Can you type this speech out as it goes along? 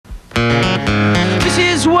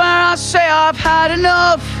I say I've had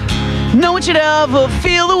enough. No one should ever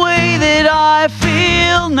feel the way that I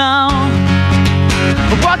feel now.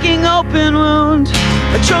 A walking open wound,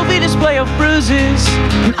 a trophy display of bruises,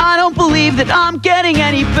 and I don't believe that I'm getting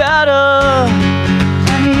any better.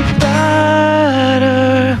 Any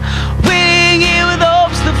better. Waiting here with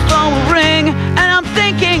hopes the phone will ring, and I'm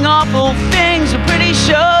thinking awful things. I'm pretty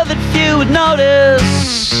sure that few would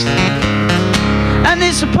notice. And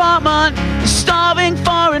this apartment is starving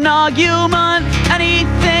for an argument,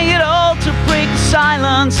 anything at all to break the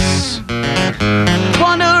silence.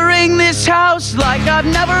 Wandering this house like I've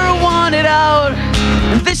never wanted out,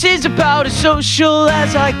 and this is about as social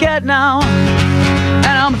as I get now.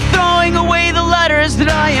 And I'm throwing away the letters that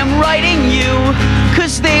I am writing you,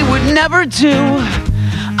 'cause they would never do.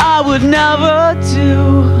 I would never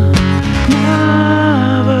do.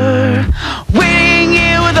 Never. Waiting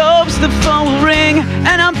here with hopes the phone will ring,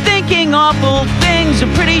 and I'm thinking awful things.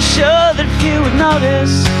 I'm pretty sure that few would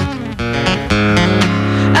notice.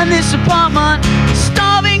 And this apartment is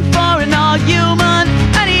starving for an argument,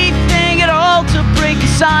 anything at all to break the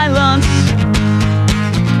silence.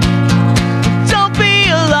 Don't be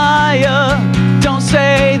a liar. Don't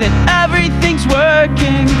say that everything's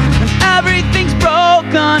working when everything's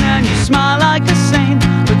broken, and you smile like a saint,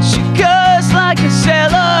 but you curse like a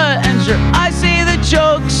sailor, and your eyes say the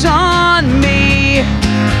joke's on me.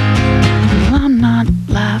 Well, I'm not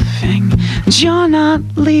laughing, and you're not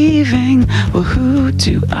leaving. Well, who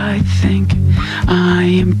do I think I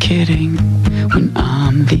am kidding when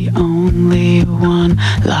I'm the only one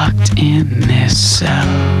locked in this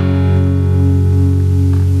cell?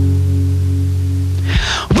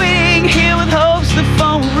 Waiting here with hopes the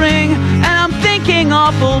phone will ring, and I'm thinking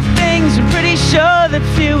awful things. I'm pretty sure that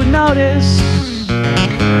few would notice.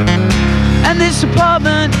 And this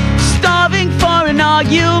apartment is starving for an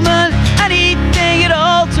argument, anything at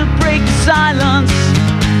all to break the silence.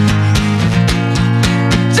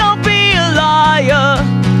 Don't be a liar.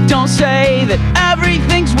 Don't say that